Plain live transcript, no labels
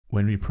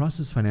When we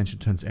process financial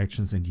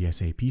transactions in the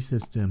SAP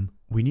system,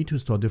 we need to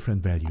store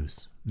different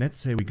values. Let's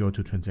say we go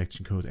to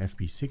transaction code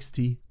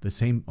FB60. The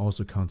same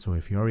also counts for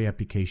a Fiori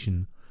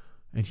application.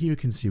 And here you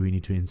can see we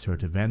need to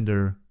insert a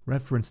vendor,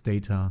 reference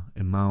data,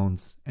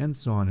 amounts, and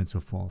so on and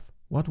so forth.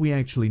 What we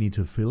actually need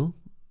to fill,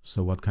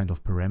 so what kind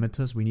of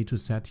parameters we need to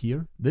set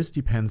here, this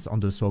depends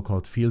on the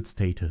so-called field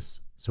status.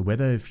 So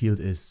whether a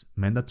field is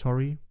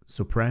mandatory,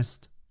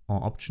 suppressed,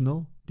 or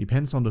optional,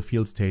 depends on the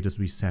field status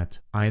we set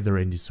either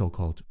in the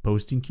so-called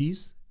posting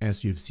keys,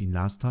 as you've seen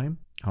last time.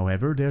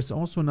 However, there's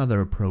also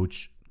another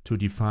approach to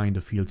define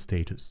the field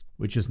status,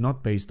 which is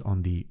not based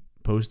on the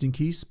posting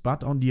keys,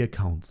 but on the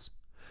accounts.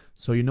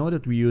 So you know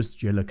that we use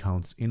GL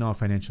accounts in our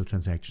financial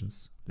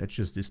transactions. Let's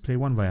just display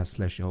one via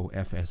 /o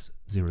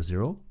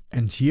fs00.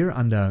 And here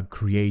under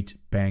create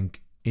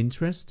bank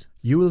interest,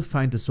 you will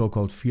find the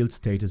so-called field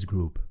status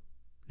group.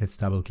 Let's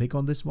double click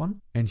on this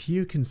one. And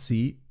here you can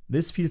see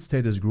this field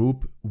status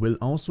group will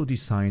also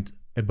decide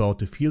about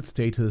the field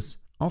status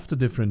of the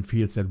different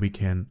fields that we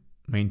can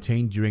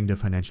maintain during the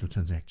financial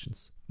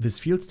transactions. This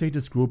field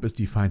status group is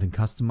defined in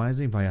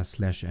customizing via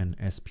 /n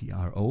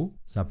spro,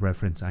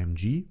 subreference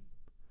img,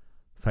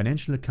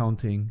 financial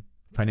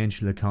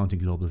accounting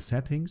global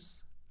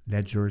settings,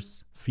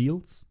 ledgers,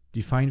 fields,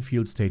 define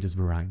field status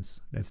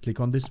variants. Let's click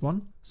on this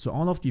one. So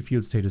all of the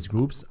field status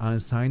groups are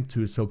assigned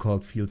to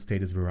so-called field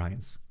status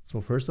variants.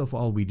 So first of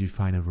all, we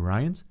define a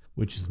variant,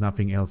 which is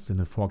nothing else than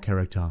a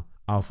 4-character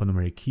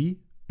alphanumeric key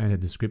and a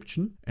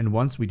description. And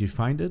once we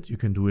defined it, you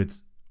can do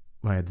it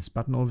via this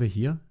button over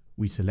here.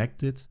 We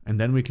select it and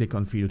then we click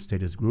on field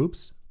status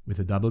groups with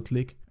a double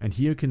click. And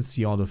here you can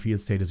see all the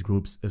field status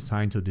groups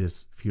assigned to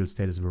this field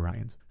status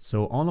variant.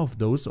 So all of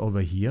those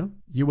over here,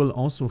 you will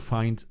also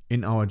find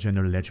in our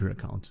general ledger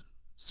account.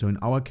 So in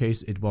our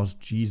case, it was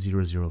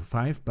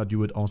G005, but you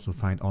would also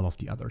find all of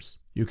the others.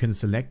 You can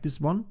select this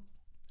one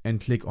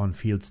and click on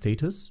field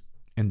status.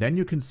 And then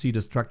you can see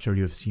the structure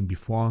you have seen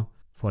before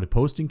for the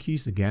posting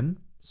keys again.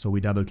 So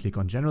we double click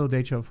on general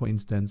data, for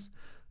instance,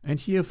 and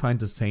here you find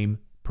the same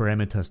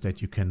parameters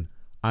that you can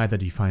either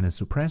define as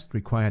suppressed,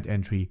 required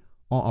entry,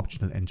 or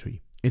optional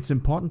entry. It's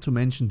important to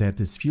mention that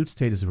this field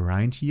status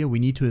variant here, we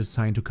need to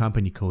assign to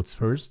company codes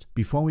first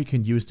before we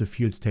can use the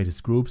field status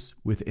groups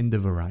within the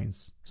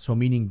variants. So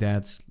meaning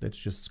that, let's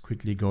just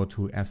quickly go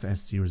to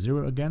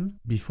FS00 again.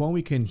 Before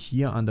we can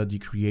here under the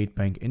create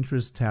bank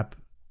interest tab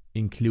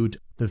include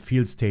the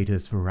field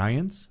status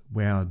variants,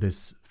 where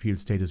this field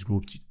status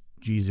group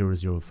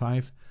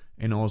G005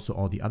 and also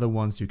all the other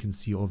ones you can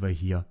see over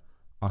here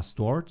are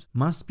stored,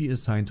 must be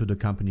assigned to the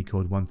company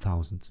code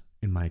 1000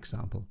 in my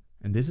example.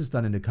 And this is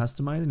done in the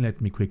customizing. Let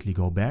me quickly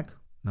go back.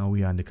 Now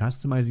we are in the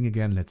customizing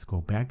again. Let's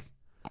go back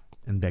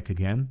and back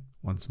again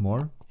once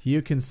more. Here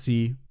you can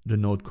see the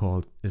node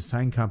called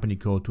assign company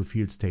code to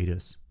field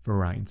status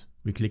variant.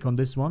 We click on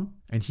this one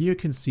and here you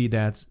can see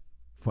that,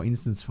 for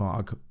instance, for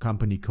our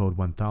company code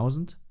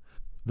 1000,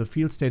 the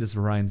field status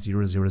variant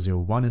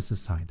 0001 is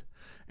assigned.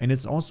 And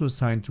it's also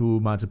assigned to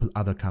multiple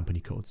other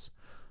company codes.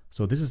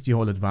 So this is the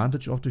whole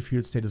advantage of the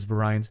field status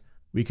variant.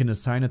 We can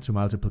assign it to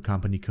multiple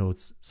company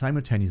codes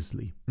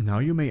simultaneously. Now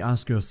you may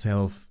ask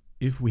yourself,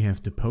 if we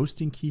have the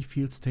posting key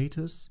field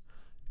status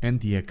and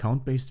the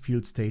account-based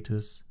field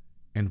status,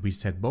 and we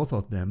set both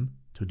of them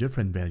to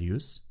different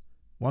values,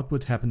 what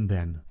would happen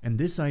then? And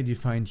this I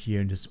defined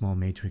here in the small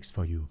matrix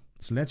for you.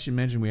 So let's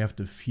imagine we have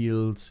the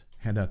field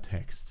header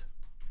text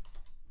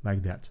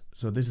like that.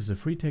 So this is a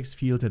free text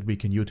field that we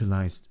can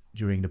utilize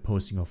during the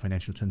posting of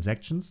financial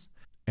transactions.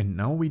 And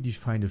now we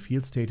define the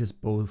field status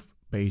both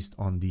based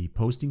on the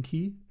posting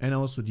key and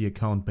also the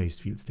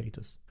account-based field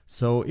status.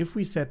 So if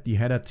we set the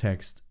header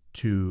text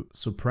to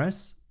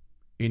suppress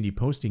in the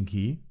posting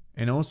key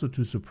and also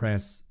to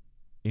suppress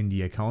in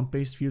the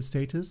account-based field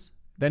status,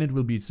 then it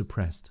will be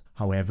suppressed.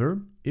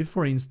 However, if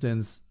for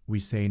instance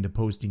we say in the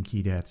posting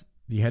key that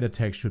the header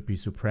text should be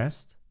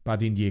suppressed,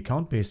 but in the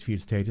account-based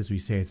field status we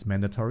say it's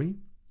mandatory,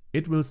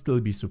 it will still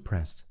be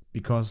suppressed,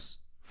 because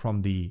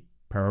from the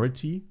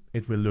priority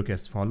it will look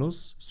as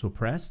follows: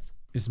 suppressed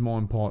is more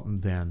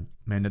important than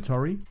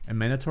mandatory, and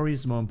mandatory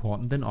is more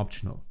important than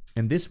optional.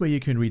 And this way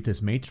you can read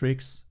this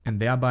matrix and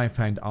thereby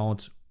find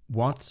out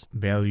what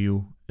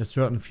value a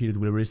certain field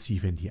will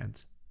receive in the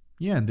end.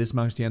 Yeah, and this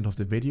marks the end of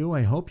the video.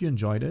 I hope you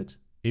enjoyed it.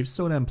 If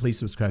so, then please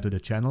subscribe to the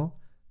channel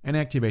and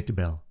activate the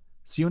bell.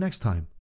 See you next time.